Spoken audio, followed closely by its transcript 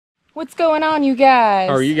What's going on, you guys?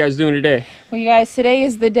 How are you guys doing today? Well, you guys, today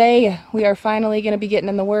is the day we are finally going to be getting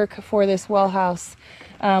in the work for this well house.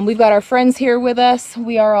 We've got our friends here with us.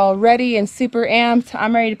 We are all ready and super amped.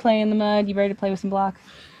 I'm ready to play in the mud. You ready to play with some block?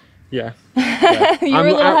 Yeah. Yeah. You were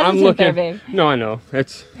a little hesitant there, babe. No, I know.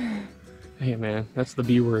 It's... Hey, man, that's the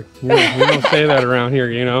B word. You know, we don't say that around here,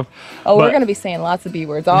 you know? Oh, we're going to be saying lots of B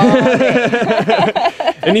words all day.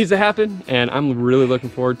 It needs to happen, and I'm really looking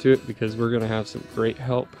forward to it because we're going to have some great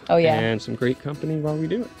help. Oh, yeah. And some great company while we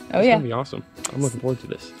do it. Oh, it's yeah. going to be awesome. I'm looking forward to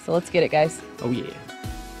this. So let's get it, guys. Oh, yeah.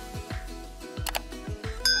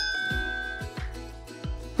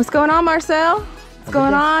 What's going on, Marcel? What's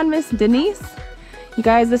going on, Miss Denise? You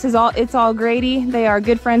guys, it's all Grady. They are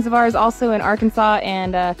good friends of ours also in Arkansas,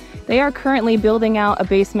 and they are currently building out a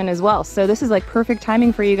basement as well. So this is like perfect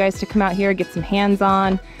timing for you guys to come out here, get some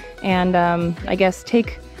hands-on, and I guess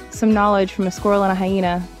take some knowledge from a squirrel and a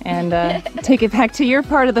hyena and take it back to your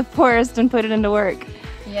part of the forest and put it into work.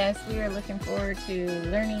 Yes, we are looking forward to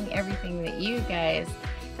learning everything that you guys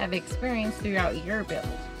have experienced throughout your build.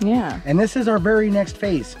 Yeah. And this is our very next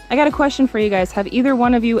phase. I got a question for you guys. Have either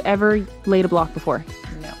one of you ever laid a block before?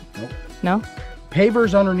 No. Nope. No?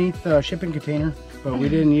 Pavers underneath the shipping container, but we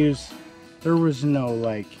didn't use, there was no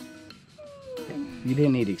like, you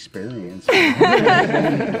didn't need experience.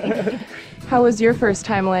 How was your first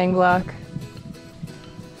time laying block?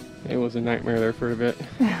 It was a nightmare there for a bit.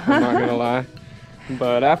 I'm not going to lie.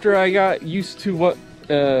 But after I got used to what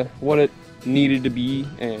it needed to be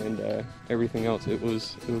and everything else, it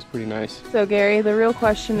was pretty nice. So Gary, the real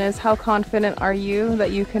question is, how confident are you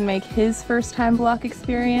that you can make his first time block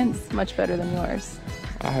experience much better than yours?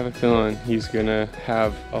 I have a feeling he's gonna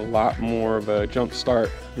have a lot more of a jump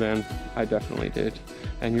start than I definitely did,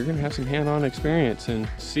 and you're gonna have some hand-on experience and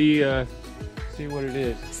see what it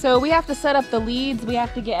is. So we have to set up the leads, we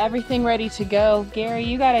have to get everything ready to go. Gary,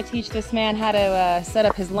 you got to teach this man how to set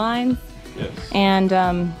up his lines. Yes.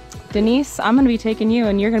 And Denise, I'm going to be taking you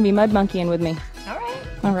and you're going to be mud monkeying with me. All right.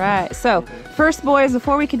 All right. So first, boys,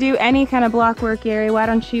 before we could do any kind of block work, Gary, why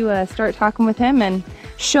don't you start talking with him and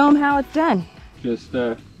show him how it's done? Just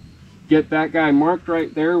get that guy marked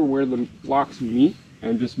right there where the blocks meet,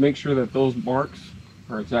 and just make sure that those marks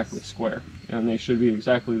are exactly square, and they should be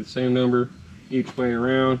exactly the same number each way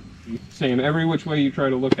around. Same every which way you try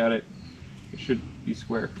to look at it, it should be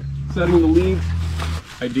square. Setting the leads,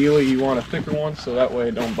 ideally you want a thicker one so that way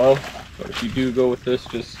it don't bow, but if you do go with this,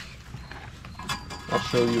 just I'll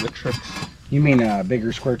show you the tricks. You mean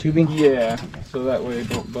bigger square tubing? Yeah, so that way it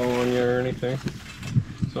don't bow on you or anything.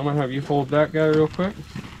 So I'm gonna have you hold that guy real quick.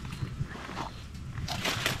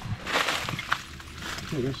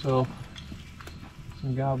 Get yourself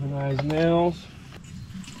some galvanized nails.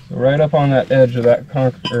 So right up on that edge of that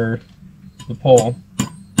the pole.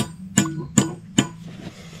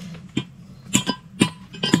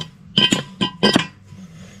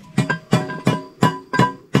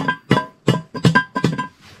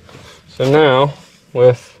 So now,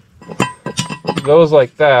 with those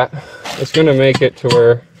like that, it's going to make it to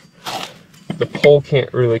where the pole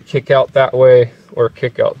can't really kick out that way or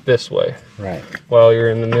kick out this way. Right. While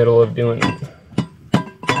you're in the middle of doing it.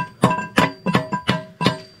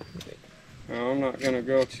 Now, I'm not going to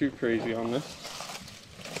go too crazy on this.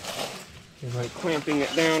 I'm like clamping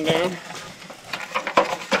it down.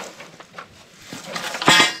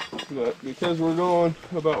 But because we're going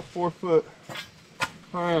about 4 foot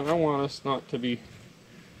high, and I want us not to be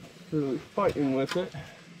really fighting with it.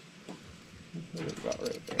 Put it about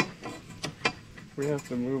right there. If we have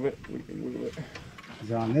to move it, we can move it.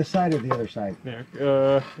 Is it on this side or the other side? There,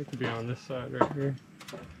 it could be on this side right here.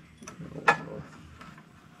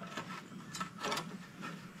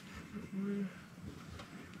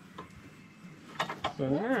 So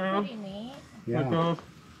now, Pretty neat. Yeah.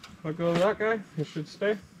 let go of that guy. It should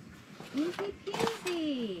stay. Easy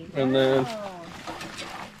peasy. And then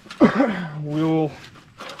we'll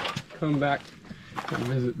come back and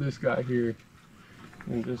visit this guy here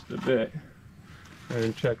in just a bit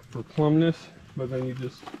and check for plumbness. But then you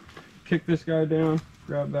just kick this guy down,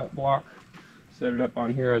 grab that block, set it up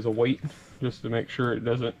on here as a weight just to make sure it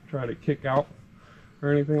doesn't try to kick out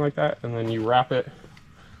or anything like that, and then you wrap it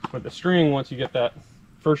with the string once you get that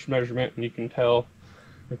first measurement, and you can tell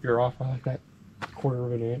if you're off by like that 1/4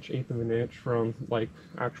 of an inch, 1/8 of an inch from like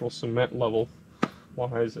actual cement level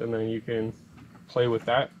wise, and then you can play with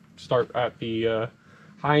that. Start at the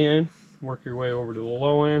high end, work your way over to the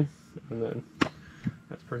low end, and then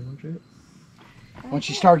that's pretty much it. Once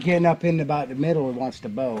you start getting up in about the middle, it wants to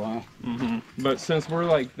bow, huh? But since we're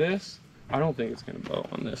like this, I don't think it's gonna bow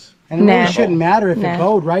on this. And it Nah. really shouldn't matter if Nah. it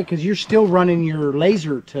bowed, right? Because you're still running your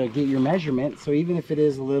laser to get your measurement. So even if it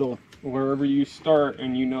is a little... Wherever you start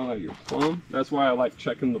and you know that you're plumb, that's why I like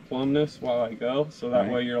checking the plumbness while I go. So that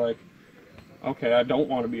Right. way you're like, okay, I don't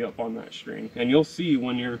want to be up on that string. And you'll see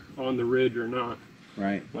when you're on the ridge or not.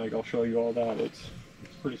 Right. Like, I'll show you all that. It's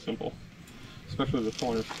pretty simple. Especially the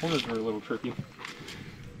corners. Corners are a little tricky.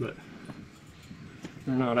 But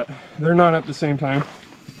they're not at the same time.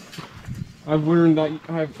 I've learned that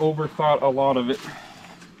I've overthought a lot of it.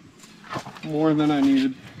 More than I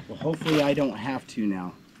needed. Well, hopefully I don't have to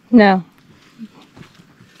now. No.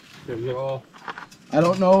 I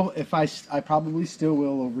don't know if I probably still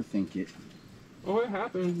will overthink it. Oh, it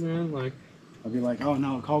happens, man. Like, I'll be like, oh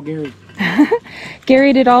no, call Gary.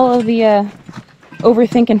 Gary did all of the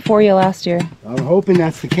overthinking for you last year. I'm hoping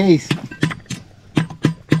that's the case.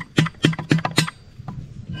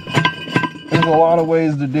 there's a lot of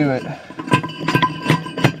ways to do it.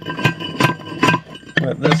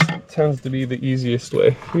 But this tends to be the easiest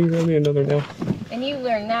way. Can you grab me another nail? And you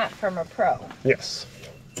learned that from a pro. Yes.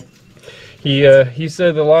 He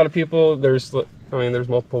said a lot of people, there's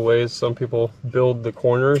multiple ways. Some people build the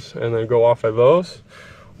corners and then go off of those,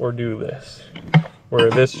 or do this, where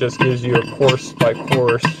this just gives you a course by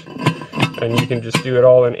course, and you can just do it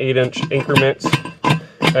all in 8-inch increments,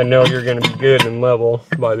 and know you're going to be good and level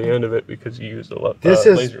by the end of it because you used a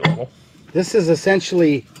laser level. This is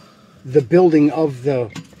essentially the building of the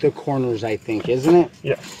corners, I think, isn't it?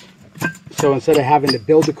 Yes. So instead of having to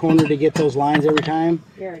build the corner to get those lines every time,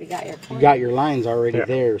 You already got your corner. you got your lines already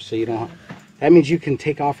there, so you don't. That means you can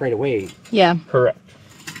take off right away. Yeah. Correct.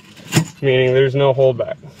 Meaning there's no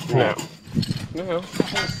holdback. Right. Now,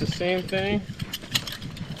 it's the same thing.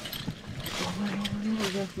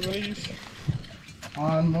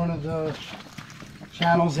 On one of the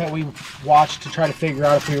channels that we watched to try to figure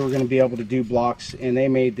out if we were going to be able to do blocks, and they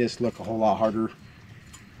made this look a whole lot harder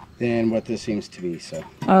than what this seems to be. So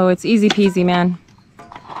Oh, it's easy peasy, man.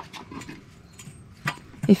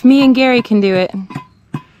 If me and Gary can do it,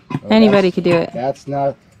 anybody could do it. that's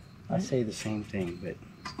not. I say the same thing, but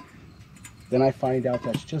then I find out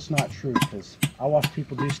that's just not true, because I watch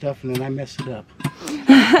people do stuff and then I mess it up.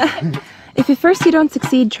 If at first you don't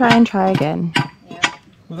succeed, try and try again.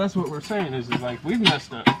 Well, that's what we're saying is like we've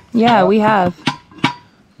messed up. Yeah, we have.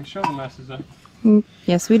 We show the messes up.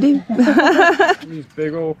 Yes, we do. These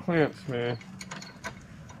big old clamps, man.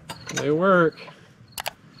 They work.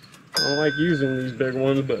 I don't like using these big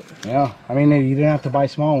ones, but Yeah, I mean, you didn't have to buy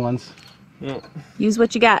small ones. no. Use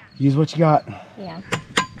what you got. Use what you got. Yeah.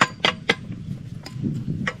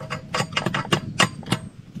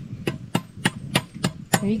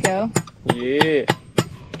 There you go. Yeah.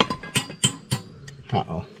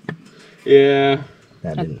 Uh-oh. Yeah.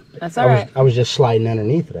 That didn't. That's all right. I was just sliding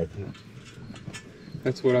underneath it, I think.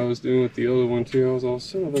 That's what I was doing with the other one too. I was all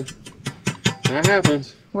silver. That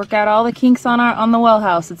happens. Work out all the kinks on the well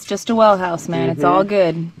house. It's just a well house, man. It's all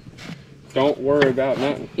good. Don't worry about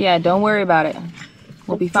nothing. Yeah, don't worry about it.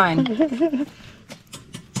 We'll be fine.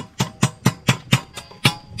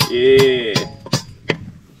 Yeah.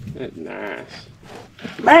 That's nice.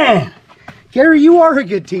 Man, Gary, you are a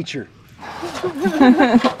good teacher. Alright.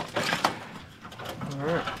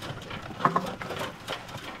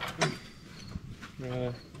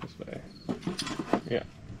 This way. Yeah.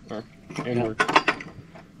 Or inward.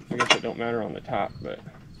 I guess it don't matter on the top, but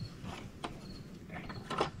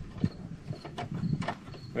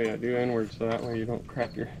yeah, do inward so that way you don't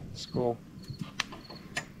crack your skull.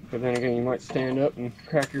 But then again, you might stand up and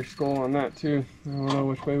crack your skull on that too. I don't know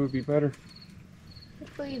which way would be better.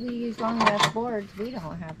 Hopefully we use long enough boards. We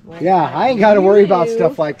don't have to worry. Yeah, about I it. ain't got to worry about You.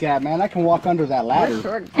 stuff like that, man. I can walk under that We're ladder.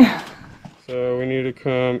 short. So we need to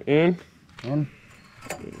come in. In.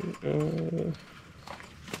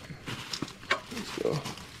 Let's go.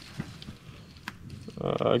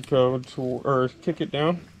 Go to, or kick it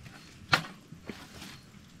down.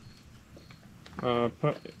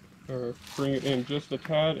 Bring it in just a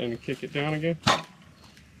tad and kick it down again.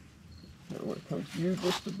 And when it comes to you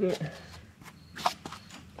just a bit,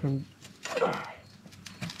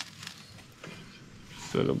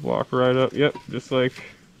 set a block right up. Yep, just like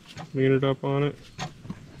lean it up on it.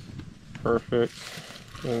 Perfect.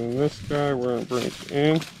 And this guy, we're gonna bring it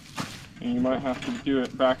in, and you might have to do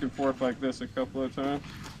it back and forth like this a couple of times.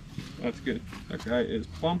 That's good. That guy is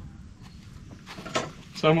plumb.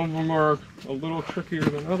 Some of them are a little trickier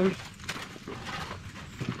than others,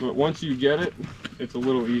 but once you get it, it's a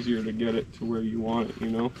little easier to get it to where you want it,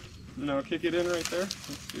 you know? Now kick it in right there.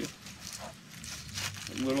 Let's see.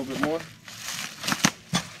 A little bit more.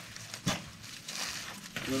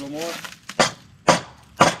 A little more.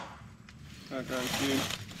 That guy's good.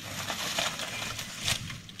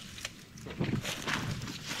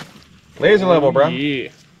 Laser level, bro. Yeah.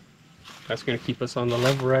 That's gonna keep us on the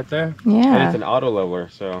level right there. And Yeah. it's an auto leveler,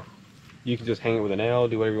 so you can just hang it with a nail,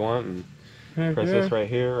 do whatever you want, and press this right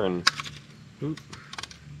here, and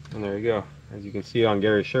there you go. As you can see on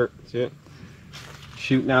Gary's shirt, see it?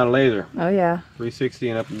 Shooting out a laser, Oh yeah. 360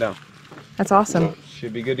 and up and down. That's awesome. So,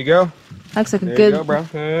 should be good to go. That's a There good, you go, bro.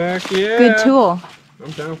 Heck yeah. good tool.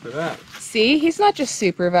 I'm down for that. See, he's not just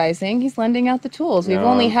supervising, he's lending out the tools. We've No,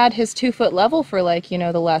 only I'm- had his 2-foot level for like, you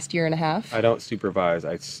know, the last year and a half. I don't supervise,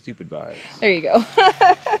 I stupidvise. There you go.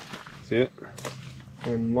 See it?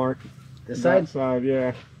 And mark This that side? side,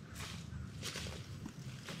 yeah.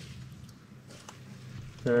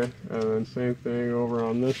 Okay, and then same thing over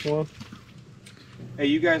on this one. Hey,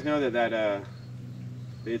 you guys know that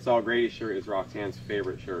It's All Grady shirt is Roxanne's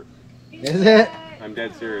favorite shirt. Is it? I'm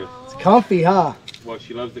dead serious. It's comfy, huh? Well,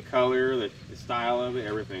 she loves the color, the style of it,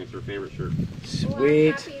 everything. It's her favorite shirt. Sweet. Well,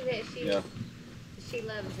 I'm happy that she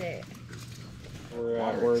loves it.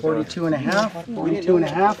 Where's 42 and a half, 42 and a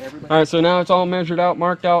half. All right, so now it's all measured out,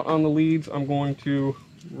 marked out on the leads. I'm going to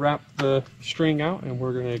wrap the string out, and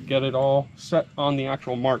we're gonna get it all set on the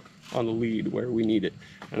actual mark on the lead where we need it.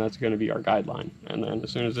 And that's gonna be our guideline. And then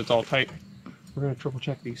as soon as it's all tight, we're gonna triple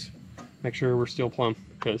check these. Make sure we're still plumb,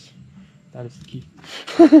 because that is the key.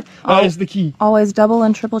 That is the key. Always double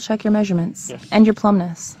and triple check your measurements. Yes. And your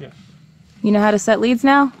plumbness. Yes. You know how to set leads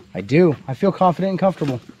now? I do. I feel confident and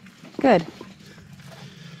comfortable. Good.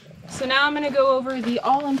 So now I'm going to go over the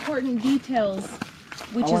all-important details,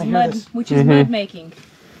 which I is wanna hear mud, this. which is mud making.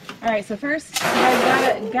 All right, so first, you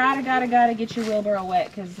guys gotta get your wheelbarrow wet,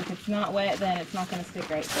 because if it's not wet, then it's not going to stick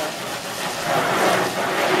right. So.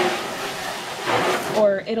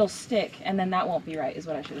 Or it'll stick, and then that won't be right, is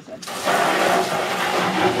what I should have said.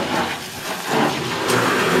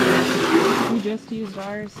 We just used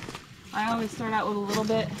ours. I always start out with a little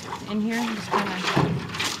bit in here. I'm just kind of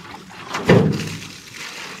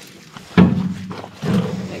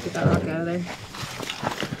get that rock out of there.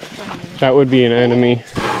 That would be an enemy.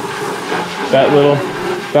 That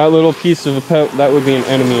little piece of that would be an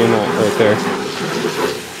enemy in that right there.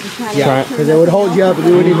 Yeah, because it would hold you up and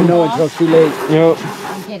you wouldn't even know until it's too late. Yep.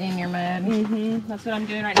 Get in your mud. That's what I'm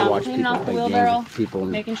doing right now. I'm Watch cleaning people off the play wheelbarrow. games with people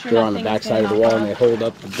and making sure they're on the nothing is back side of the gonna wall and they hold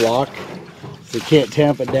up the block so you can't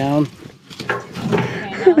tamp it down.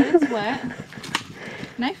 Okay, now that it's wet.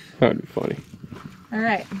 Knife. That would be funny. All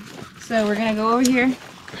right, so we're gonna go over here.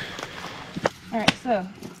 All right, so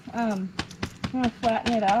I'm gonna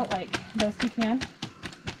flatten it out like best you can,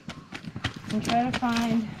 and try to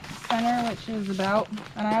find center, which is about,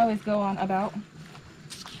 and I always go on about.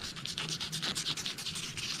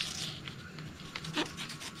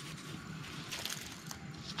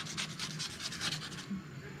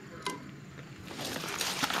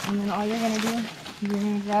 And then all you're gonna do is you're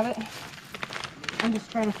gonna grab it and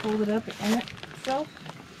just try to fold it up in itself.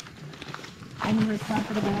 And reverse half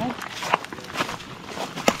of the bag.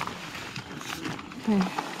 Okay,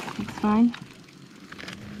 that's fine.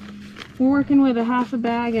 We're working with a half a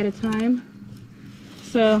bag at a time.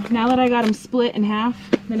 So now that I got them split in half,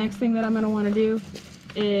 the next thing that I'm gonna wanna do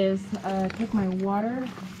is take my water.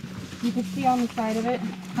 You can see on the side of it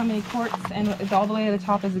how many quarts, and it's all the way to the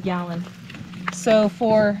top is a gallon. So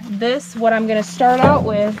for this, what I'm going to start out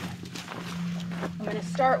with, I'm going to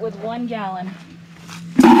start with 1 gallon.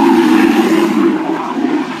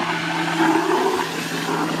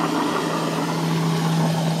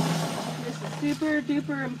 This is super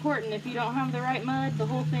duper important. If you don't have the right mud, the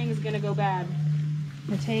whole thing is going to go bad. I'm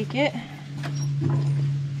going to take it.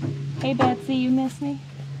 Hey Betsy, you miss me?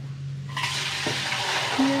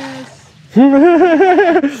 Yes.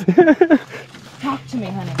 Talk to me,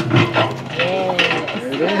 honey.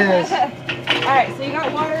 Yes. There it is. Alright, so you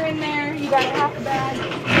got water in there, you got a half a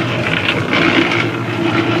bag.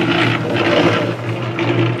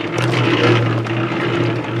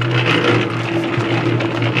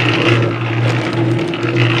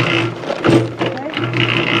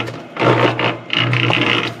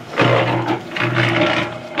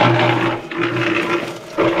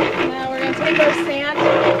 Now we're going to take our sand.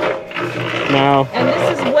 Now, And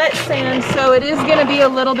this is wet sand, so it is going to be a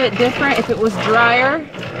little bit different. If it was drier,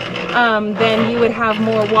 then you would have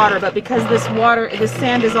more water. But because this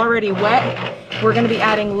sand is already wet, we're going to be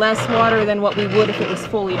adding less water than what we would if it was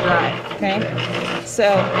fully dry. Okay, so.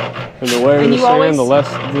 and the wetter And the you sand, always- the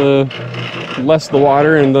less the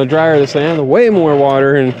water, and the drier the sand, the way more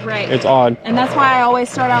water, and Right. it's odd. And that's why I always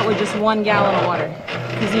start out with just 1 gallon of water,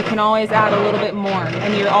 because you can always add a little bit more,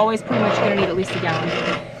 and you're always pretty much going to need at least a gallon.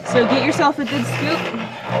 So get yourself a good scoop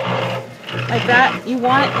like that. You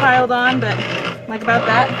want it piled on, but like about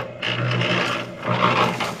that.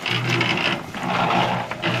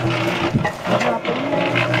 Drop it in there.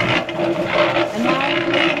 And now when you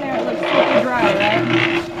look in there, it looks super dry, right?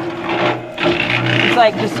 It's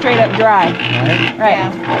like just straight up dry. Right.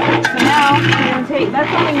 Yeah. So now you're gonna take,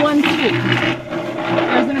 that's only one scoop.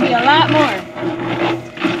 There's gonna be a lot more.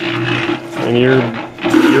 And you're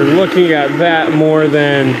looking at that more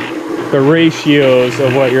than the ratios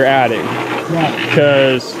of what you're adding.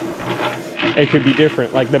 Because it could be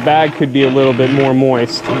different. Like the bag could be a little bit more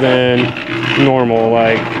moist than normal.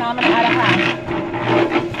 Like, So I'm gonna add a half.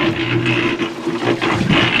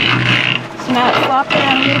 So now it's slopped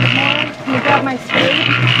around a little bit more. I'm gonna grab my spade.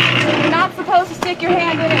 You're not supposed to stick your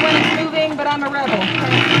hand in it when it's moving, but I'm a rebel.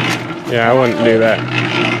 yeah, I wouldn't do that.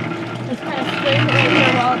 Just kind of scrape it right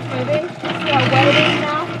here while it's moving. See how wet it is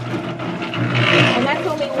now? And that's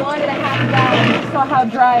only 1.5 gallons. You saw how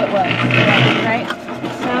dry it was, right?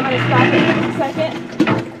 So now I'm going to stop it for a second.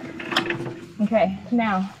 Okay,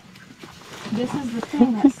 now, this is the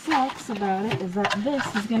thing that sucks about it, is that this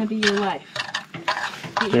is going to be your life.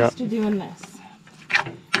 Get used to doing this.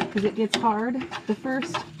 Because it gets hard. The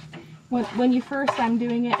first, when you first I'm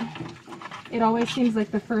doing it, it always seems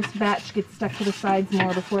like the first batch gets stuck to the sides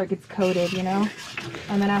more before it gets coated, you know?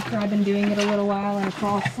 And then after I've been doing it a little while and it's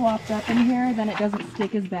all slopped up in here, then it doesn't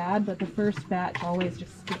stick as bad, but the first batch always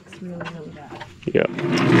just sticks really, really bad. Yep.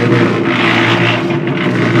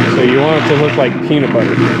 So you want it to look like peanut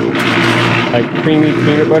butter. Like creamy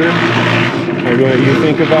peanut butter. Like when you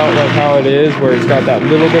think about like how it is, where it's got that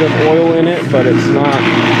little bit of oil in it, but it's not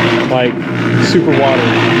like super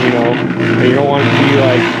watery, you know? And you don't want it to be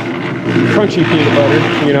like crunchy peanut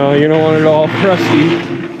butter, you know, you don't want it all crusty.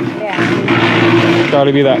 Yeah. It's got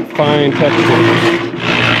to be that fine texture. You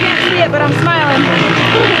can't see it, but I'm smiling.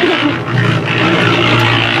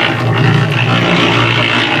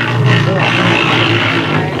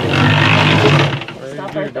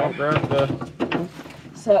 Stop right there. Don't grab the...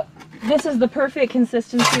 So this is the perfect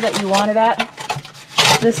consistency that you want it at.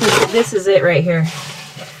 This is it right here.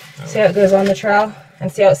 See how it goes on the trowel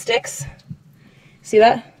and see how it sticks? See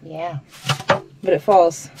that? Yeah. But it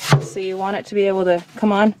falls. So you want it to be able to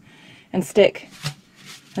come on and stick,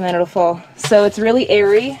 and then it'll fall. So it's really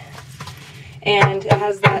airy, and it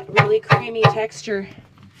has that really creamy texture.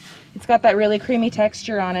 It's got that really creamy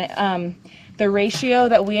texture on it. The ratio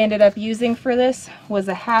that we ended up using for this was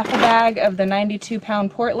a half a bag of the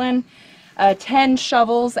 92-pound Portland, 10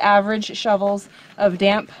 shovels, average shovels of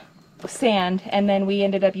damp sand, and then we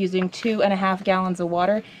ended up using 2.5 gallons of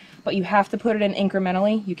water. But you have to put it in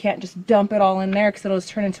incrementally. You can't just dump it all in there because it'll just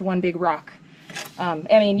turn into one big rock. I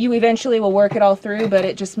mean, you eventually will work it all through, but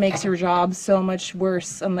it just makes your job so much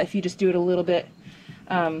worse if you just do it a little bit.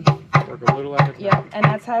 Work a little at a time. Yeah, and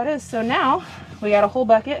that's how it is. So now we got a whole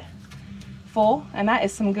bucket full, and that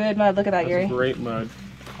is some good mud. Look at that, Gary. That's great mud.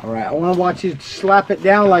 All right, I want to watch you slap it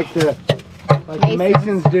down like the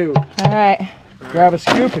Masons do. All right. Grab a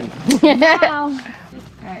scoop and... All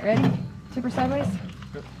right, ready? Tip her sideways.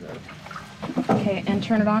 Okay, and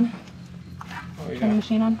turn it on. Oh, yeah. Turn the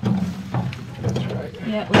machine on. That's right.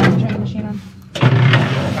 Yeah, we have to turn the machine on.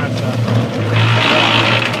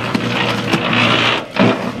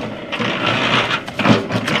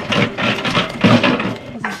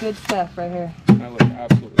 This is good stuff right here. That looks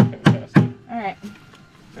absolutely fantastic. All right.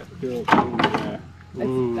 That feels, yeah.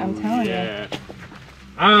 Ooh, I'm telling you. yeah.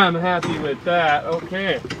 I'm happy with that.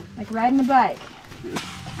 Okay. Like riding a bike.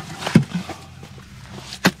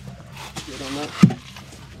 Good on that.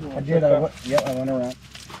 I did, yep, I went around.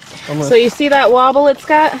 So you see that wobble it's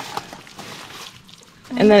got?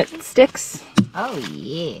 And then it sticks? Oh,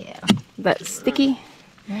 yeah. That sticky?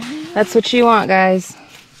 That's what you want, guys.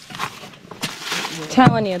 I'm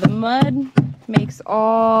telling you, the mud makes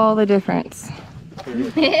all the difference.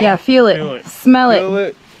 Yeah, feel it. Feel it. Smell Feel it.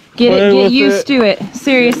 it. Get used to it.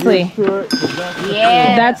 Seriously.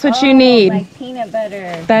 Yeah. That's what you need. Like peanut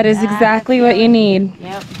butter. That is exactly what you need.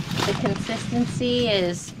 Yep. The consistency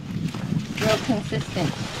is real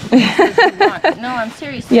consistent. No, I'm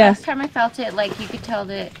serious. The Yeah. last time I felt it, like you could tell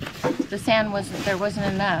that the sand wasn't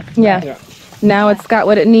enough. Yeah. Yeah. Now it's got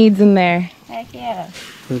what it needs in there. Heck yeah.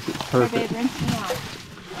 This is Babe, perfect. rinse me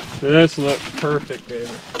off. This looks perfect, baby.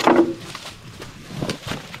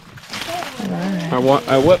 I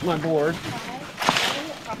wet my board.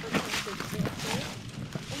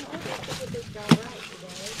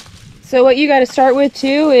 So what you got to start with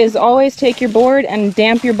too is always take your board and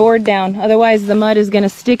damp your board down. Otherwise the mud is going to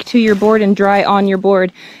stick to your board and dry on your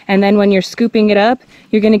board. And then when you're scooping it up,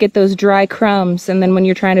 you're going to get those dry crumbs. And then when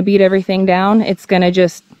you're trying to beat everything down, it's going to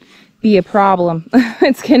just be a problem.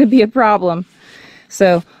 It's going to be a problem.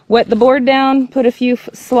 So wet the board down, put a few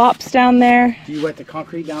slops down there. Do you wet the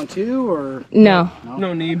concrete down too, or? No.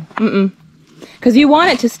 No need. Because you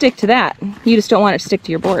want it to stick to that. You just don't want it to stick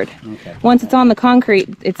to your board. Okay. Once it's on the concrete,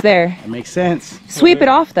 it's there. That makes sense. Sweep it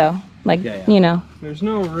off though. Like, Yeah. you know. There's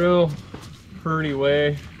no real pretty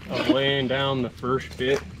way of laying down the first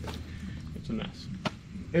bit. It's a mess.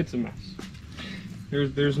 It's a mess.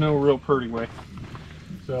 There's no real pretty way.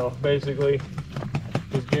 So basically,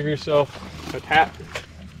 just give yourself a tap.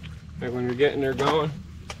 Like when you're getting there going,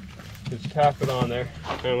 just tap it on there.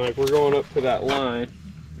 And like we're going up to that line,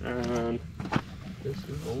 and this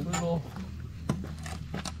is a little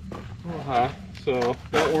high. So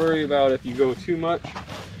don't worry about if you go too much.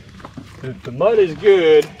 If the mud is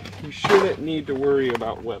good, you shouldn't need to worry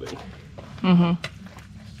about webbing.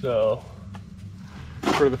 So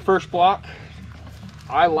for the first block,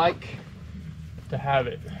 I like to have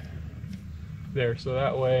it there, so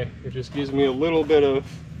that way it just gives me a little bit of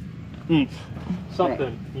oomph,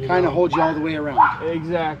 something. Right. Kind of holds you all the way around.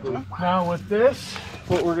 Exactly. Now with this,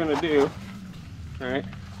 what we're gonna do, all right,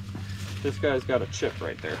 this guy's got a chip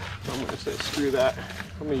right there. So I'm gonna say screw that.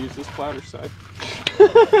 I'm gonna use this platter side.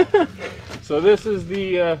 So this is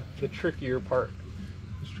the trickier part.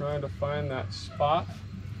 Just trying to find that spot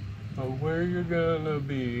of where you're gonna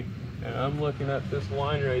be. And I'm looking at this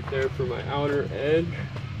line right there for my outer edge,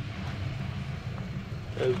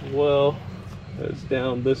 as well as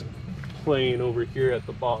down this plane over here at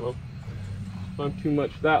the bottom. If I'm too much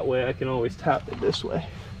that way, I can always tap it this way.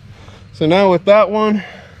 So now with that one,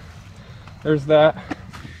 there's that.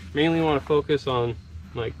 Mainly want to focus on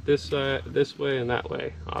like this side, this way and that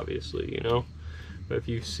way, obviously, you know. But if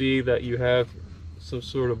you see that you have some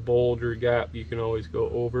sort of bulge or gap, you can always go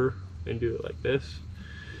over and do it like this.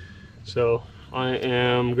 So I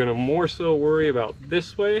am gonna more so worry about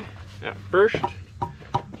this way at first,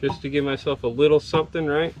 just to give myself a little something,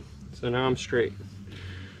 right? So now I'm straight.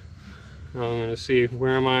 Now I'm gonna see,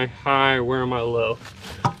 where am I high, where am I low?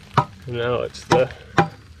 And now it's the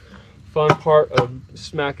fun part of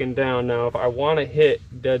smacking down. Now if I want to hit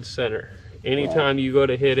dead center, anytime you go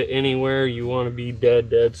to hit it anywhere, you want to be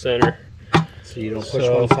dead center. So you don't push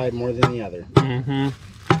one side more than the other.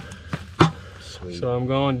 Sweet. So I'm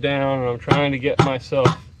going down and I'm trying to get myself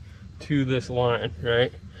to this line,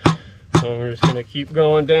 right? So I'm just gonna keep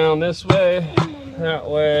going down this way, that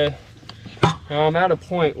way. Now I'm at a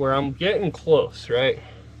point where I'm getting close, right?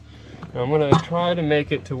 Now I'm gonna try to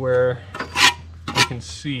make it to where I can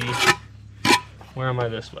see, where am I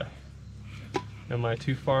this way? Am I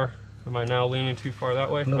too far? Am I now leaning too far that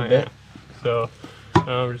way? A little bit. So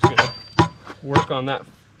now I'm just gonna work on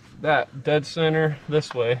that dead center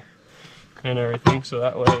this way and everything, so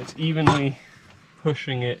that way it's evenly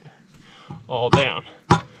pushing it all down.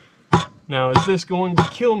 Now, is this going to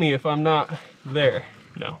kill me if I'm not there?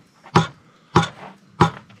 No,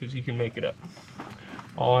 because you can make it up.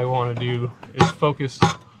 All I want to do is focus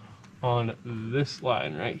on this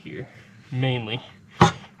line right here, mainly.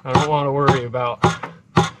 I don't want to worry about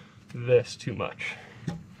this too much.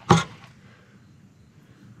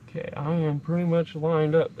 Okay, I am pretty much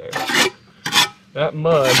lined up there. That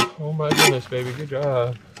mud, oh my goodness, baby, good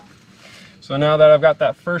job. So now that I've got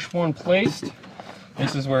that first one placed,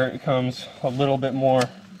 this is where it becomes a little bit more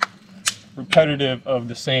repetitive of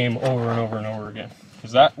the same over and over and over again.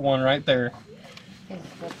 Because that one right there, Is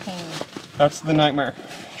the pain. that's the nightmare.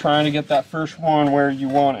 Trying to get that first one where you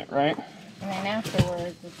want it, right? And then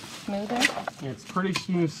afterwards, it's smoother. It's pretty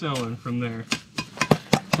smooth sailing from there.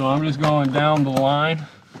 So I'm just going down the line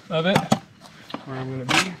of it, where I'm going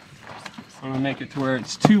to be. I'm going to make it to where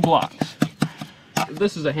it's 2 blocks.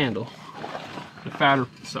 This is a handle, the fatter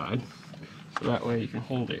side, so that way you can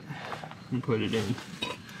hold it and put it in.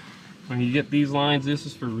 When you get these lines, this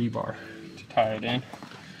is for rebar to tie it in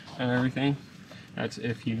and everything. That's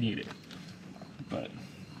if you need it, but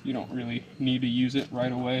you don't really need to use it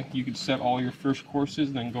right away. You can set all your first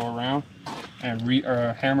courses, then go around and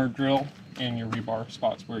hammer drill in your rebar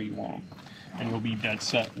spots where you want them, and you'll be dead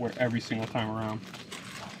set where every single time around.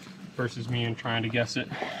 Versus me and trying to guess it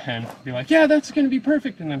and be like, yeah, that's going to be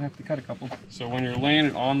perfect, and then have to cut a couple. So when you're laying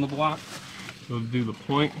it on the block, you'll do the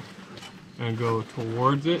point and go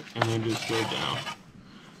towards it, and then just go down.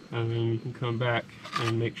 And then you can come back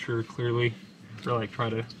and make sure clearly, or like try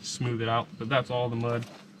to smooth it out. But that's all the mud.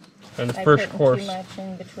 And the first course. Too much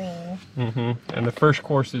in between. And the first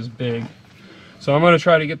course is big. So I'm going to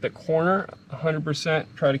try to get the corner 100%,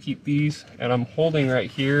 try to keep these, and I'm holding right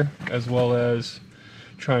here, as well as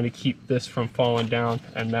trying to keep this from falling down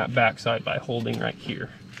and that backside by holding right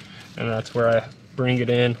here. And that's where I bring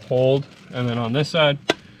it in, hold, and then on this side,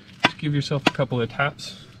 just give yourself a couple of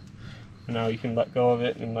taps. And now you can let go of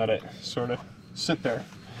it and let it sort of sit there.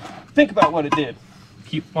 Think about what it did.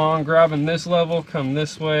 Keep on grabbing this level, come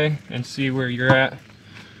this way, and see where you're at.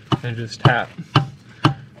 And just tap.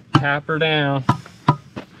 Tap her down.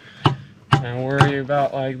 And worry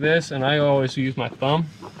about like this. And I always use my thumb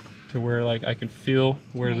to where like I can feel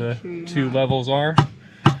where the two levels are.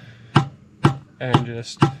 And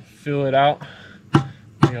just feel it out.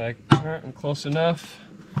 You're like, alright, I'm close enough.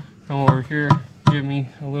 Come over here, give me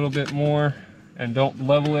a little bit more, and don't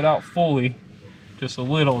level it out fully, just a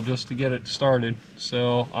little, just to get it started.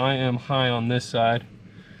 So I am high on this side,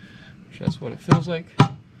 which that's what it feels like.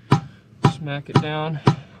 Smack it down,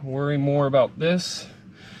 worry more about this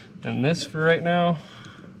than this for right now.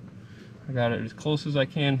 I got it as close as I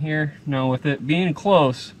can here. Now with it being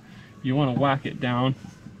close, you want to whack it down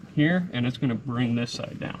here, and it's going to bring this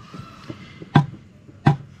side down.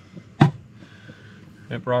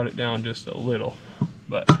 It brought it down just a little,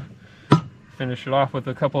 but finish it off with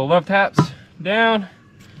a couple of love taps down.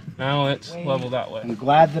 Now it's level that way. I'm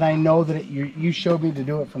glad that I know that you showed me to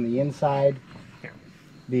do it from the inside,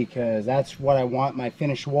 because that's what I want my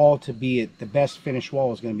finished wall to be. The best finished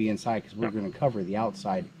wall is going to be inside, because we're going to cover the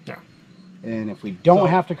outside. Yeah. And if we don't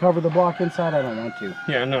have to cover the block inside, I don't want to.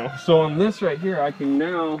 Yeah, no. So on this right here, I can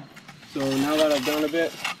now, so now that I've done a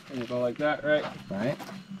bit, I'm going to go like that, right? Right.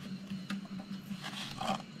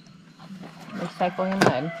 Recycle your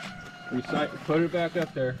mud. Recycle, put it back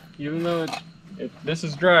up there. Even though this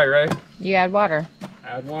is dry, right? You add water.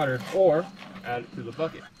 Add water, or add it to the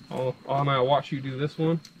bucket. I'm gonna watch you do this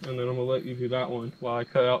one, and then I'm gonna let you do that one while I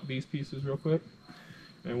cut out these pieces real quick,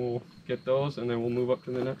 and we'll get those, and then we'll move up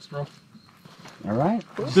to the next row. All right.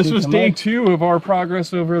 This was day 2 of our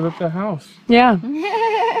progress over at the house. Yeah.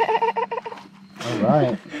 All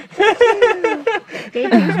right. Day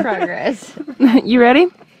 2's progress. You ready?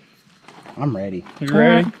 I'm ready. You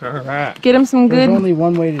ready? All right. Get him some There's good. only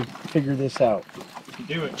one way to figure this out.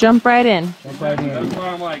 Do it. Jump right in. Jump right in. That's what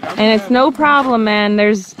I'm like. And it's no problem, man.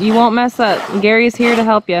 You won't mess up. Gary's here to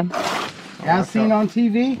help you. As seen on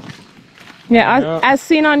TV. Yeah, as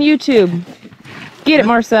seen on YouTube. Get it,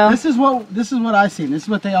 Marcel. This is what I seen. This is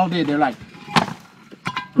what they all did. They're like,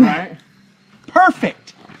 Right?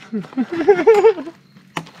 perfect.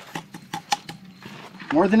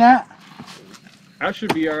 More than that? That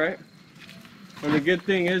should be all right. And the good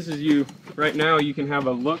thing is you right now you can have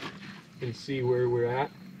a look and see where we're at.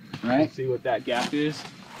 Right. And see what that gap is.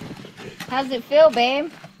 How's it feel,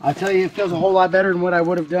 babe? I'll tell you, it feels a whole lot better than what I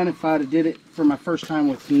would have done if I would have did it for my first time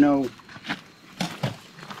with no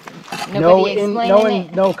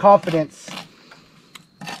confidence.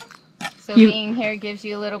 So being here gives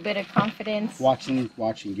you a little bit of confidence. Watching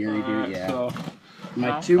Gary do it, yeah. So, Am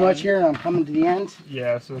I too much here and I'm coming to the end?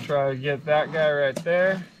 yeah, so try to get that guy right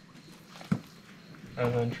there.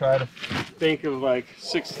 And then try to think of like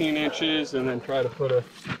 16 inches and then try to put a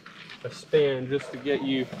span just to get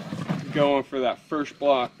you going for that first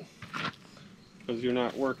block. Because you're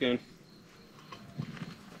not working.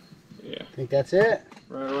 Yeah. I think that's it.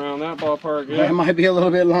 Right around that ballpark, yeah. That might be a little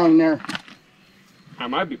bit long there. That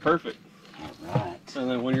might be perfect. Alright. And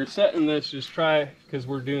then when you're setting this, just try, because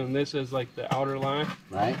we're doing this as like the outer line.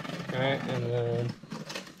 Right. Right, and then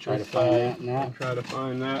Try to find that and that. try to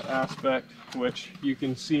find that aspect, which you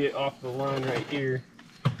can see it off the line right here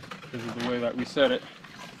because of the way that we set it.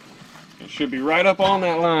 It should be right up on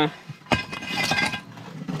that line.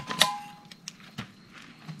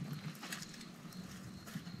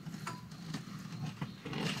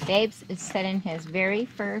 Babes is setting his very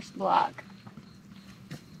first block.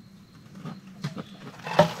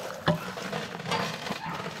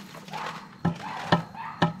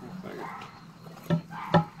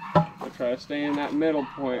 Try to stay in that middle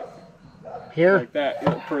point. Here? Like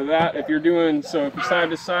that. For that, if you're doing, so if you're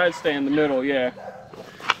side to side, stay in the middle, yeah.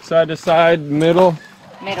 Side to side, middle.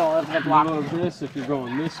 Middle of the block. Middle of this, if you're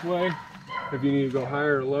going this way. If you need to go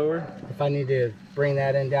higher or lower. If I need to bring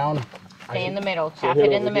that in down. Stay in the middle. So Tap hit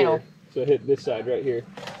it in the over middle. here. So hit this side right here.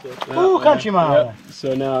 So Ooh, country mile. Yep.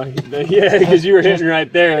 So now, yeah, because you were hitting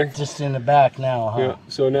right there. Just in the back now, huh? Yeah.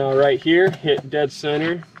 So now right here, hit dead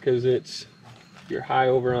center because you're high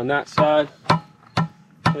over on that side.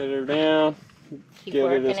 Hit her down. Keep Give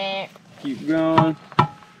working it it. Keep going.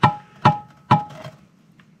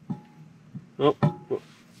 Oh,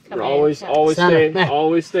 Come always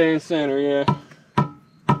Center. stay in center, yeah.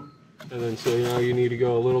 And then so now you need to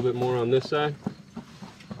go a little bit more on this side.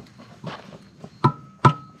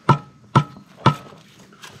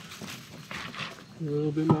 A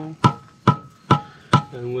little bit more.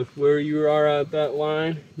 And with where you are at that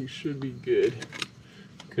line, you should be good.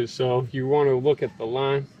 Because so you want to look at the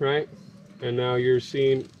line, right? And now you're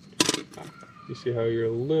seeing, you see how you're a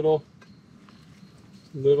little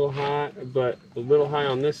high, but a little high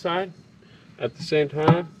on this side. At the same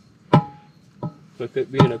time, look at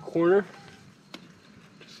being a corner.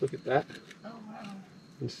 Just look at that. Oh, wow.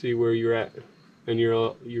 And see where you're at. And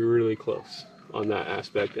you're really close on that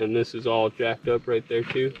aspect. And this is all jacked up right there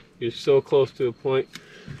too. You're so close to a point.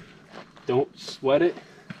 Don't sweat it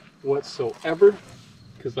whatsoever.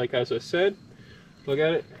 Because like as I said, look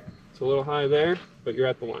at it. It's a little high there, but you're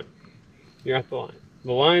at the line. You're at the line.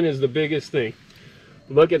 The line is the biggest thing.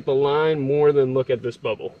 Look at the line more than look at this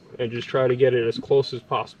bubble, and just try to get it as close as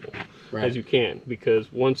possible as you can,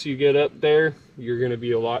 because once you get up there, you're going to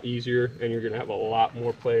be a lot easier and you're going to have a lot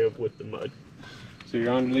more play with the mud. So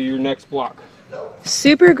you're on to your next block.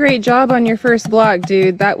 Super great job on your first block,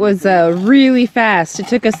 dude. That was really fast. It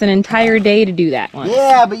took us an entire day to do that one.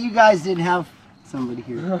 Yeah, but you guys didn't have somebody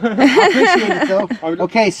here. I appreciate it though.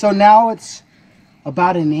 Okay, so now it's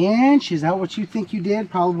about an inch. Is that what you think you did?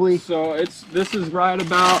 Probably. So this is right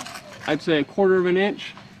about, I'd say, 1/4 of an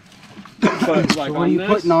inch. But like so what are you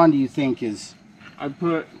putting on, do you think is?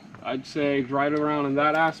 I'd say right around in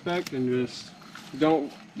that aspect, and just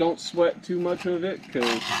don't sweat too much of it,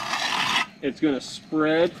 because it's gonna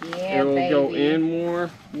spread. Yeah, it'll go in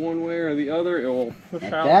more one way or the other. It will push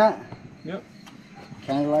Like out. that? Yep.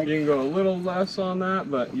 Kind of like. You can go a little less on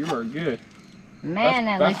that, but you are good. Man,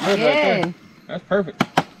 that That's looks good right there. good. That's perfect.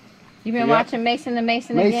 You've been watching Mason the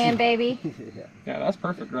Mason again, baby? Yeah, that's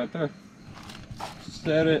perfect right there.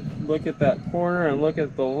 Set it, look at that corner and look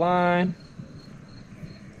at the line.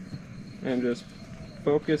 And just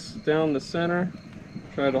focus down the center.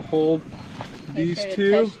 Try to hold these sure to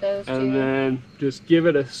two. touch those And two. then just give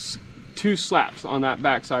it 2 slaps on that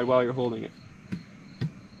backside while you're holding it.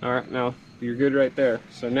 Alright, now you're good right there.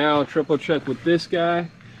 So now triple check with this guy.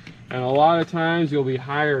 And a lot of times you'll be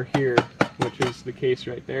higher here, which is the case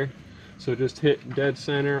right there. So just hit dead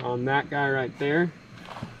center on that guy right there.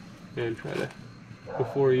 And try to,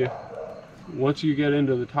 once you get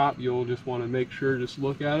into the top, you'll just want to make sure, just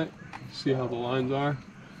look at it, see how the lines are.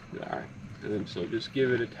 Alright, and then so just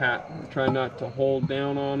give it a tap. Try not to hold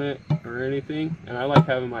down on it or anything. And I like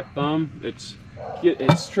having my thumb. It's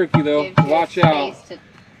tricky though. Gives you Watch out. space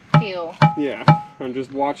to feel. Yeah, and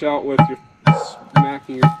just watch out with your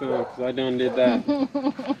smacking your thumb, because I done did that.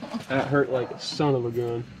 That hurt like a son of a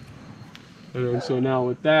gun. And then so now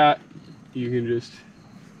with that, you can just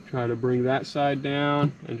try to bring that side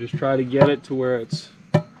down and just try to get it to where it's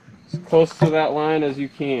as close to that line as you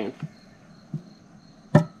can.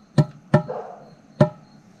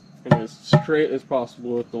 And as straight as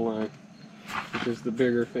possible with the line, which is the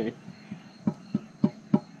bigger thing.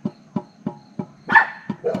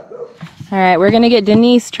 All right, we're gonna get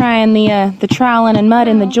Denise trying the troweling and mud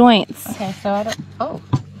in the joints. Okay, so I don't. Oh.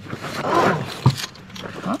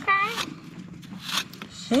 Okay.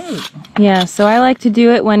 Shoot. Yeah, so I like to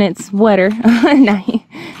do it when it's wetter.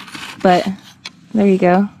 But there you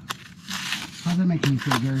go. How's that making you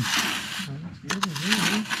feel, Gary?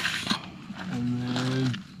 And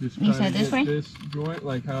then just You said this way? this joint,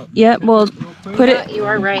 like how. Yep, well, put it. You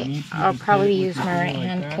are right. I'll probably use my right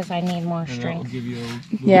hand because I need more strength.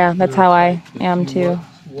 Yeah, that's how I am too.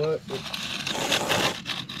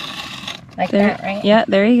 Like There, that, right? yeah,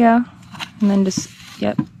 there you go. And then just,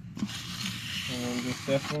 yep. And just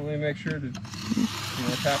definitely make sure to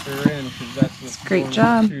tap her in, because that's what's Great going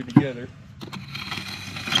job. two together.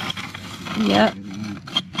 Yep.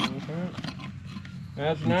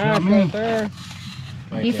 That's nice right there.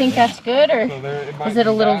 You think that's good, or So there, is might it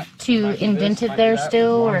a be little that, too might be this, indented might be there that,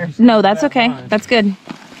 still, as long or? as you No, keep that's that okay. line. That's good.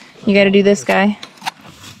 You got to do this guy.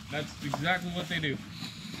 That's exactly what they do.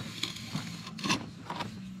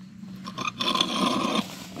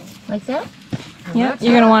 Like that? Yep.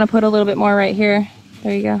 You're gonna want to put a little bit more right here.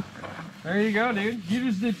 There you go. There you go, dude. You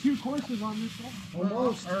just did 2 courses on this one.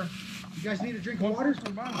 Almost. You guys need a drink of water?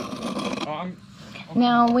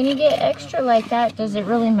 Now, when you get extra like that, does it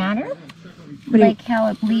really matter? do you- Like how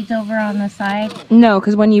it bleeds over on the side? No,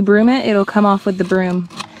 because when you broom it, it'll come off with the broom.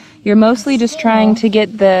 You're mostly just trying to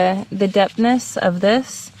get the depthness of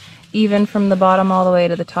this even from the bottom all the way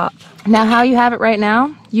to the top. Now, how you have it right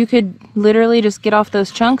now, you could literally just get off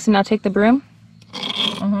those chunks and now take the broom.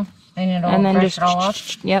 Mm-hmm. And it'll And then brush just, it all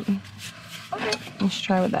off? yep. Let's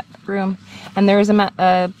try with that broom. And there is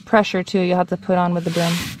a pressure too you'll have to put on with the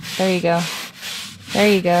broom. There you go. There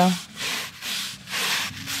you go.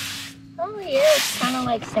 Oh yeah, it's kind of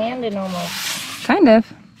like sanding almost. Kind of.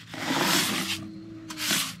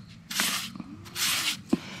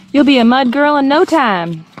 You'll be a mud girl in no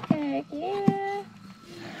time. Heck yeah.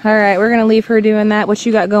 All right, we're gonna leave her doing that. What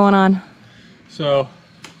you got going on? So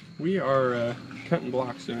we are cutting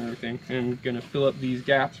blocks and everything, and gonna fill up these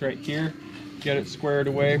gaps right here, get it squared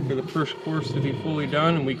away for the first course to be fully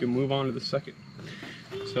done, and we can move on to the second.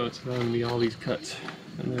 So it's gonna be all these cuts,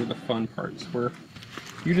 and they're the fun parts where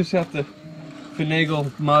you just have to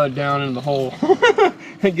finagle mud down in the hole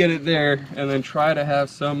and get it there, and then try to have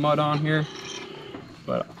some mud on here.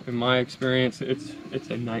 But in my experience, it's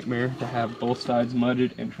a nightmare to have both sides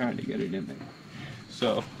mudded and trying to get it in there.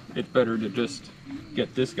 So it's better to just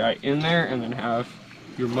get this guy in there and then have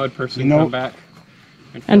your mud person come back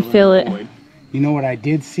and fill it. Void. You know what I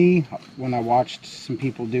did see when I watched some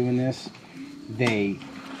people doing this? They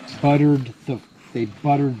buttered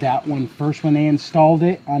that one first when they installed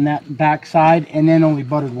it on that back side, and then only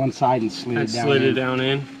buttered one side and slid it down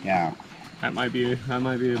in. Yeah. That might be a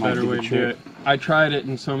better way to do it. I tried it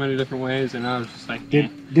in so many different ways, and I was just like,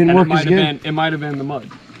 didn't work as good. It might have been the mud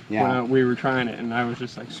when we were trying it, and I was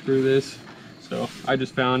just like, screw this. So I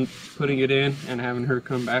just found putting it in and having her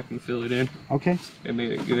come back and fill it in. Okay. It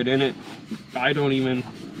made it good. And I don't even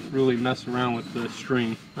really mess around with the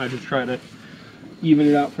string. I just try to even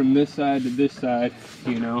it out from this side to this side,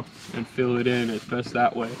 you know, and fill it in as best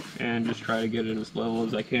that way, and just try to get it as level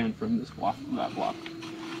as I can from this block to that block,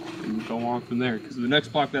 and go on from there, because the next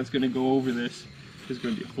block that's going to go over this is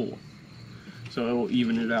going to be full, so it will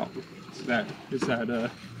even it out. It's that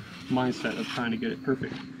mindset of trying to get it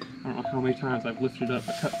perfect. I don't know how many times I've lifted up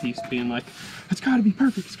a cut piece being like, it's got to be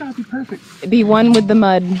perfect, it's got to be perfect. Be one with the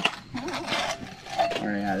mud. Oh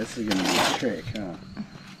yeah, this is going to be a trick, huh?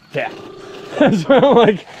 Yeah. That's what I'm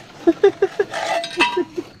like.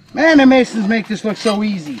 Man, the Masons make this look so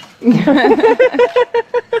easy.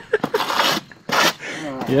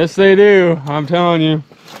 Yes, they do. I'm telling you.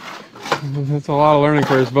 That's a lot of learning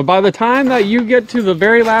curves. But by the time that you get to the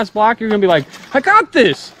very last block, you're going to be like, I got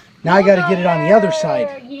this. Now I got to get it on the other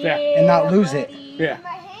side. Yeah. And not lose it. Yeah.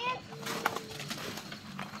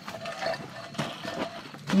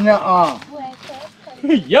 Nuh-uh.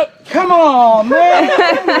 Yep. Come on, man.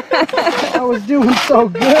 I was doing so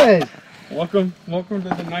good. Welcome to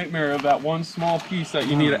the nightmare of that one small piece that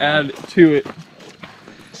you need to add to it.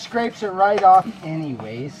 Scrapes it right off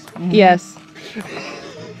anyways. Yes.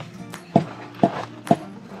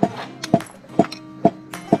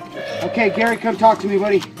 Okay, Gary, come talk to me,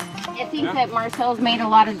 buddy. I think that Marcel's made a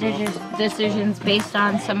lot of decisions based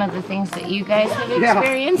on some of the things that you guys have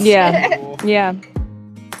experienced. Yeah. Yeah.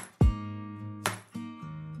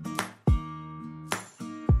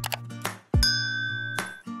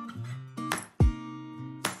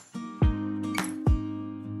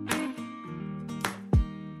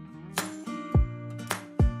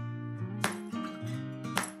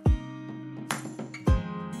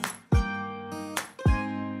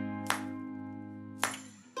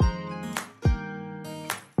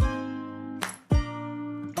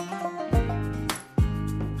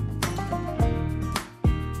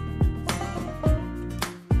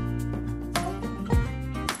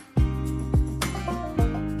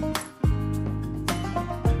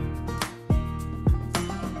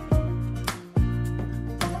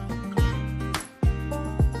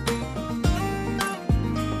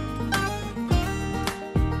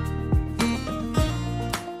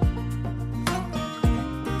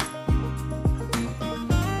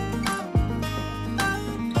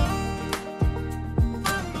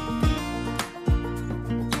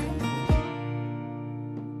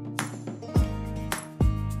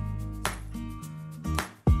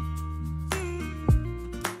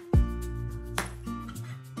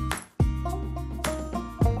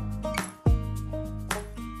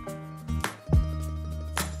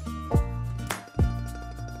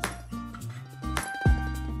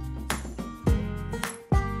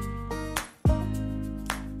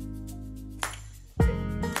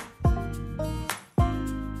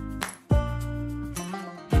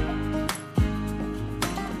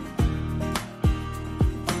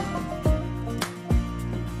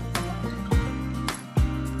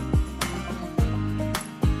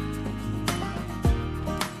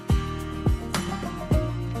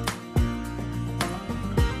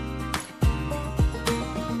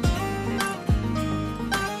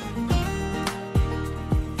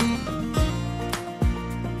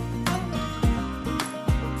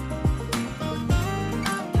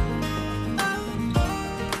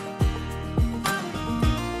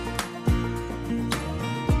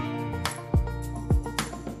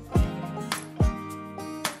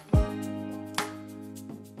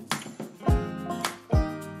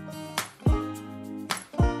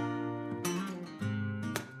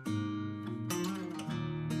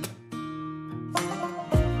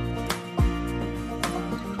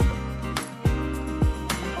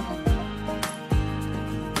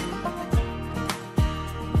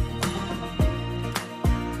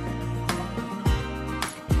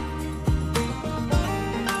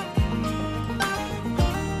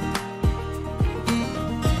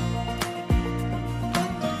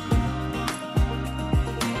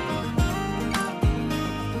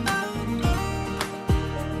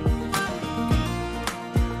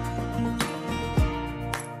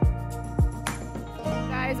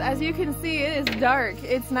 As you can see, it is dark.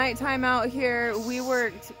 It's nighttime out here. We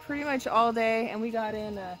worked pretty much all day and we got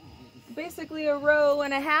in basically a row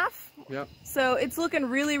and a half. Yep. So it's looking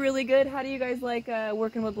really, really good. How do you guys like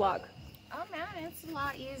working with block? Oh man, it's a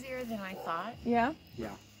lot easier than I thought. Yeah?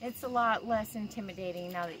 Yeah. It's a lot less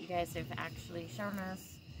intimidating now that you guys have actually shown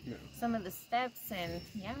us some of the steps, and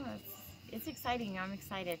yeah, it's exciting. I'm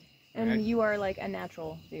excited. And you are like a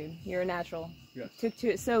natural, dude. You're a natural. Yes. Took to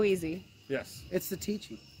it so easy. Yes. It's the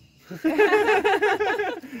teaching.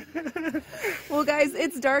 Well guys,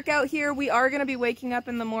 it's dark out here. We are going to be waking up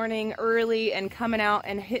in the morning early and coming out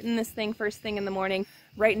and hitting this thing first thing in the morning.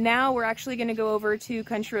 Right now we're actually going to go over to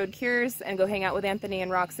Country Road Cures and go hang out with Anthony and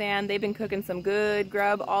Roxanne. They've been cooking some good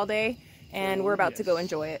grub all day and we're about to go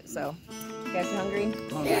enjoy it. So, you guys are hungry?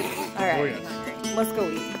 Yeah. All right, Oh, yes. let's go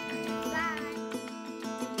eat.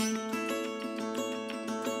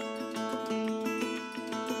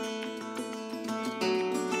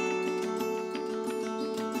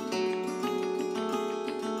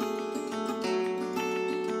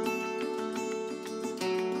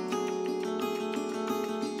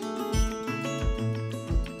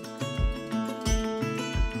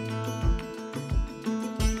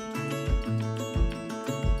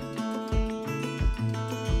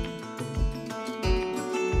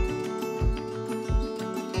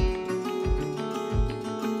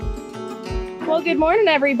 Well, good morning,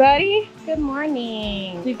 everybody. Good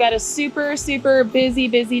morning. We've got a super, super busy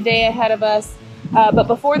day ahead of us. But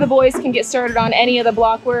before the boys can get started on any of the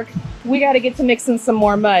block work, we got to get to mixing some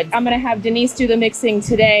more mud. I'm going to have Denise do the mixing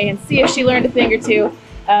today and see if she learned a thing or two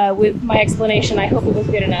with my explanation. I hope it was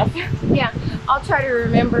good enough. Yeah, I'll try to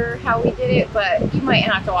remember how we did it, but you might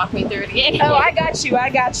have to walk me through it again. Oh, I got you. I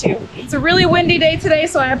got you. It's a really windy day today,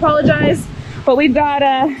 so I apologize. But we've got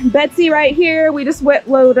Betsy right here. We just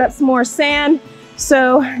loaded up some more sand.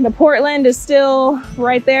 So the Portland is still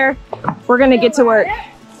right there. We're gonna get to work.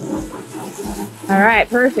 All right,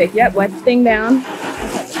 perfect. Yep, wet the thing down.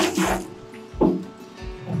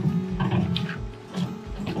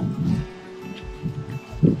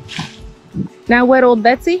 Now wet old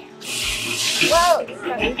Betsy. Whoa, it's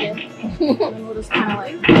not easy. And then we'll just kind of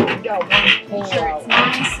like go. Make sure it's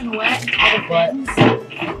nice and wet, all the bends.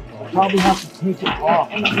 Probably have to take it off.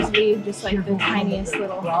 And then just leave just like the tiniest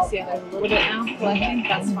little, see how there's a little bit now collecting?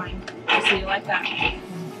 That's fine. Just so you like that.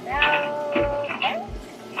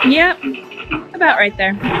 Yep, about right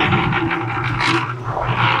there.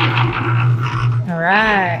 All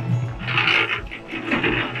right.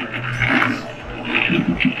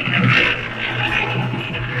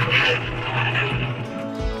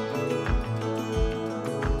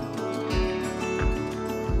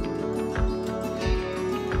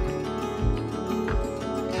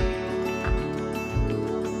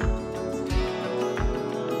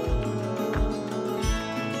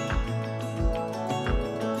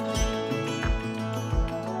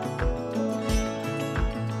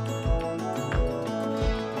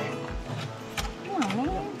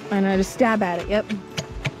 I know, just stab at it, yep.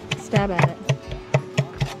 Stab at it.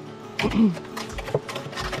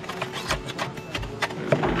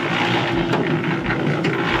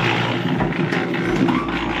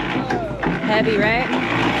 Heavy, right?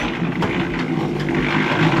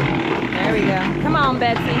 There we go. Come on,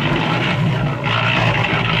 Betsy.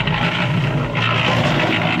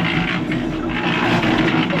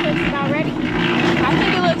 It looks about ready. I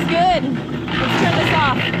think it looks good. Let's turn this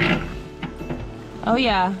off. Oh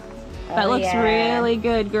yeah, that looks really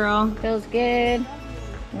good, girl. Feels good.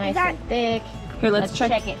 Nice and thick. Here, let's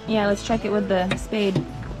check it. Yeah, let's check it with the spade.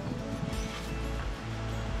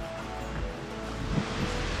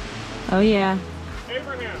 Oh yeah.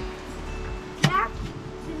 Abraham. Yeah.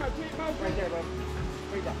 See my tape out right there, bud.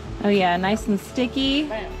 Right there. Oh yeah, nice and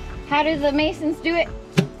sticky. How do the Masons do it?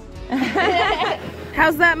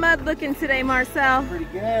 How's that mud looking today, Marcel? Pretty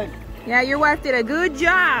good. Yeah, your wife did a good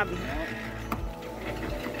job.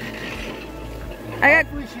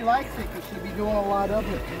 Hopefully she likes it because she'll be doing a lot of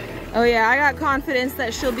it. Oh yeah, I got confidence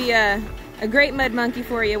that she'll be a great mud monkey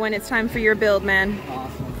for you when it's time for your build, man.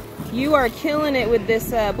 Awesome. You are killing it with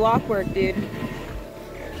this block work, dude.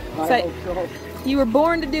 I hope so. You were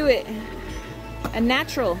born to do it. A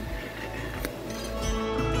natural.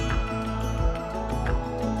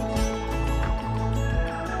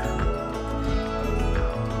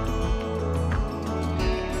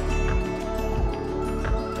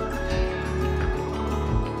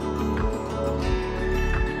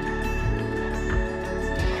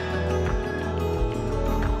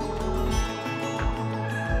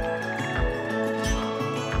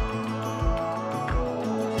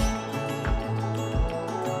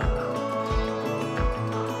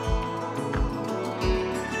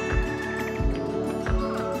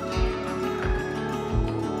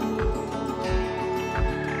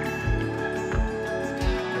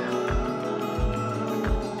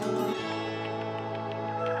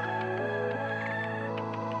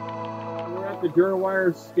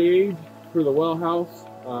 DuraWire stage for the well house.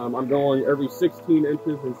 I'm going every 16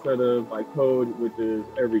 inches instead of by code, which is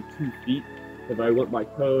every 2 feet. If I went by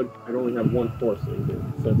code, I'd only have 1 course in here,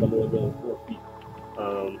 since I'm only going 4 feet.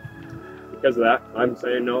 Because of that, I'm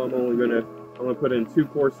saying no, I'm gonna put in 2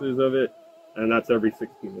 courses of it, and that's every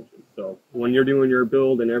 16 inches. So when you're doing your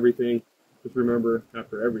build and everything, just remember,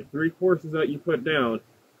 after every 3 courses that you put down,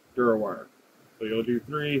 DuraWire. So you'll do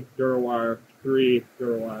 3 DuraWire, 3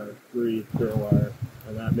 DuraWire, 3 DuraWire,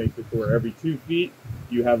 and that makes it to where every 2 feet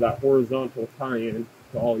you have that horizontal tie-in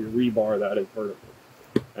to all your rebar that is vertical.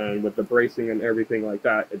 And with the bracing and everything like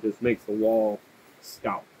that, it just makes the wall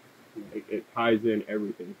stout. It ties in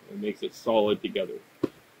everything. It makes it solid together.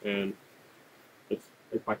 And it's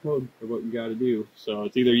by code for what you got to do. So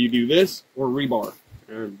it's either you do this or rebar.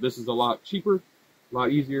 And this is a lot cheaper, a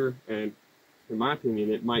lot easier, and in my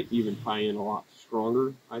opinion, it might even tie in a lot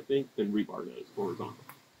stronger, I think, than rebar does horizontal.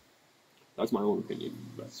 That's my own opinion.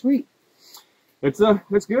 But Sweet. it's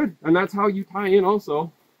good, and that's how you tie in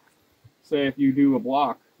also. Say if you do a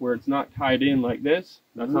block where it's not tied in like this,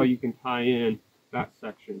 that's how you can tie in that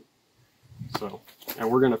section. So, and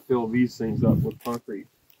we're gonna fill these things up with concrete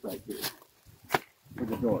right here for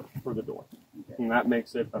the door. Okay. And that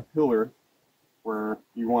makes it a pillar where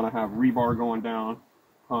you want to have rebar going down,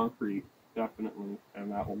 concrete definitely,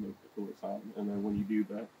 and that will make the pillar solid. And then when you do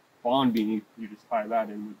the bond beam, you just tie that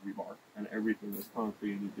in with rebar, and everything is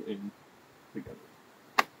concreted in together.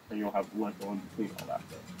 And you'll have lead going between all that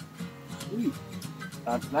stuff. Sweet.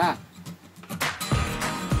 That's that.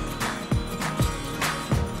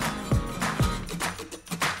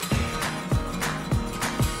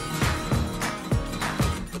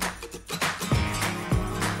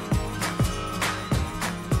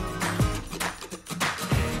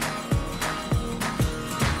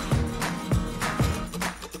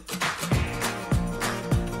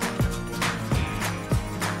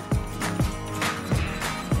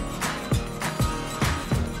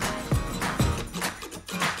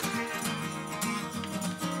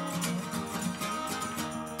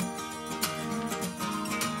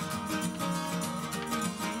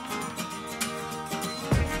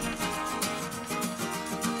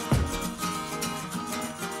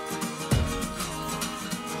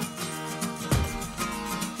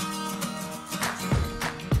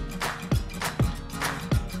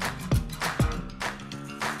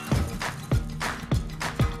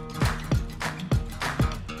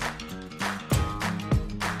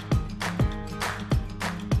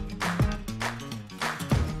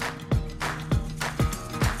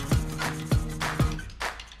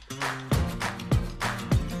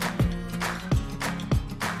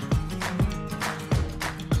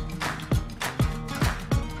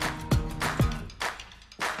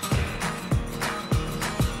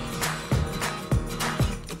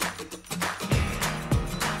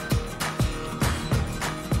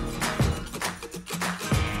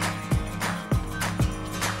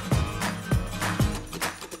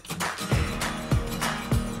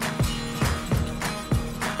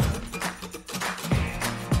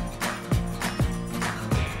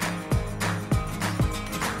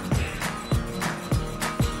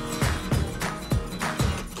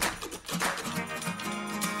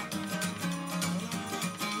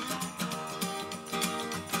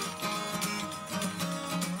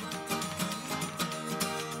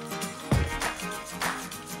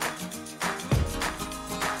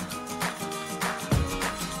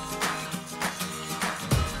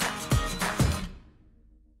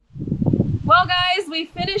 Well guys, we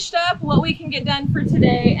finished up what we can get done for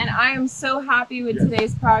today, and I am so happy with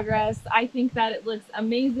today's progress. I think that it looks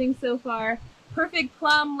amazing so far. Perfect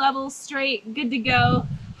plumb, level, straight, good to go.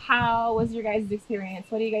 How was your guys' experience?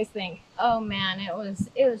 What do you guys think? Oh man, it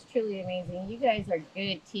was truly amazing. You guys are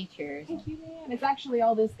good teachers. Thank you, man. It's actually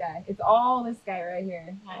all this guy. It's all this guy right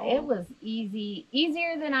here. It was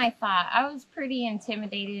easier than I thought. I was pretty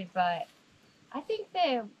intimidated, but I think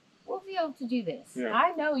that we'll be able to do this. Yeah.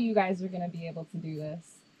 I know you guys are going to be able to do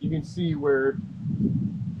this. You can see where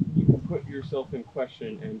you can put yourself in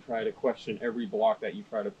question and try to question every block that you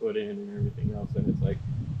try to put in and everything else, and it's like,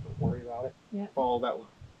 don't worry about it. Yeah. Follow that one.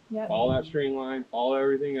 Yep. Follow that string line, follow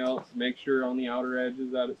everything else, make sure on the outer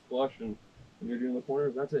edges that it's flush, and when you're doing the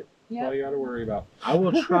corners, that's it. That's all you got to worry about. I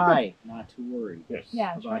will try not to worry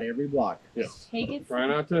Yeah. about every block. Yes. Take it Try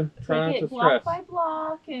not to block stress. by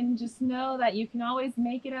block, and just know that you can always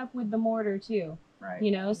make it up with the mortar too. Right.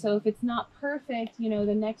 You know, so if it's not perfect, you know,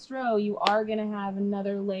 the next row you are going to have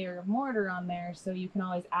another layer of mortar on there, so you can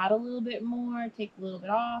always add a little bit more, take a little bit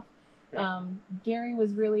off. Gary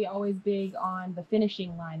was really always big on the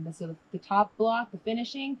finishing line, so the top block, the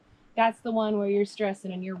finishing, that's the one where you're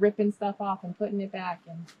stressing and you're ripping stuff off and putting it back.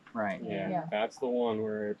 And Right. Yeah. That's the one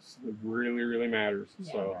where it really matters.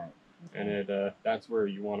 Yeah. So, Right. and that's where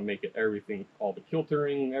you want to make it everything, all the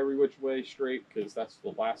kiltering every which way straight, because that's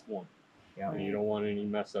the last one. Yeah. And you don't want any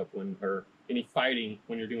mess up or any fighting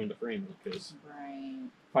when you're doing the framing, because Right.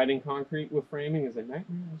 fighting concrete with framing is a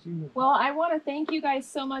nightmare, as you know. well, I want to thank you guys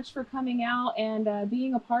so much for coming out and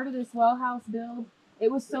being a part of this well house build.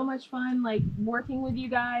 It was so much fun, like working with you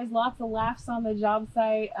guys, lots of laughs on the job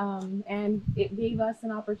site, and it gave us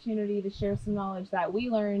an opportunity to share some knowledge that we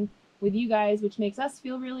learned with you guys, which makes us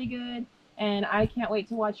feel really good. And I can't wait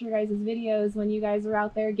to watch your guys' videos when you guys are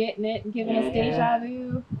out there getting it and giving us deja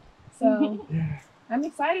vu. So I'm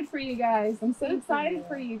excited for you guys. I'm so excited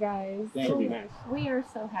for you guys. That'd be nice. We are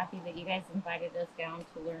so happy that you guys invited us down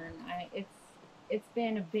to learn. It's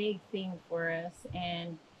been a big thing for us,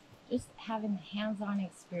 and just having hands-on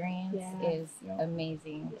experience is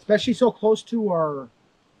amazing. Especially so close to our.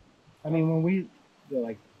 I mean, when we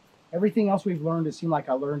like everything else we've learned, it seemed like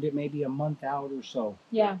I learned it maybe a month out or so.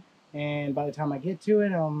 Yeah. And by the time I get to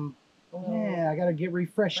it, I got to get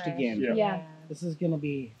refreshed again. Yeah. This is gonna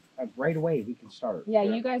be right away. We can start. Yeah,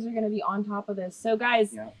 you guys are going to be on top of this. So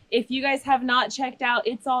guys, Yeah. if you guys have not checked out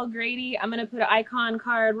It's All Grady, I'm going to put an icon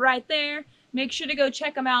card right there. Make sure to go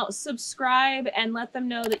check them out, subscribe, and let them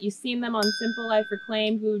know that you've seen them on Simple Life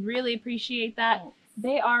Reclaimed. We would really appreciate that.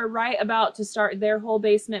 They are right about to start their whole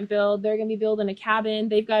basement build. They're going to be building a cabin.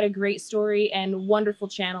 They've got a great story and wonderful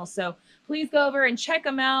channel. So please go over and check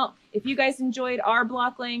them out. If you guys enjoyed our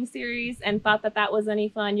block laying series and thought that that was any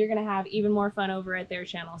fun, you're going to have even more fun over at their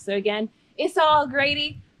channel. So again, It's All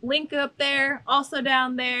Grady. Link up there, also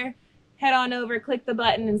down there. Head on over, click the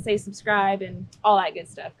button and say subscribe and all that good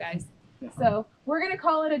stuff, guys. So we're going to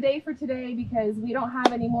call it a day for today because we don't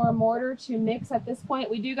have any more mortar to mix at this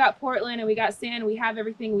point. We do got Portland and we got sand. We have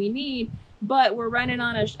everything we need, but we're running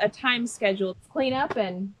on a time schedule. Let's clean up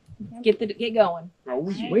and get going.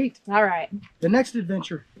 Sweet. All right. The next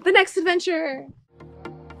adventure. The next adventure.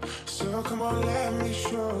 So come on, let me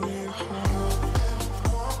show you how.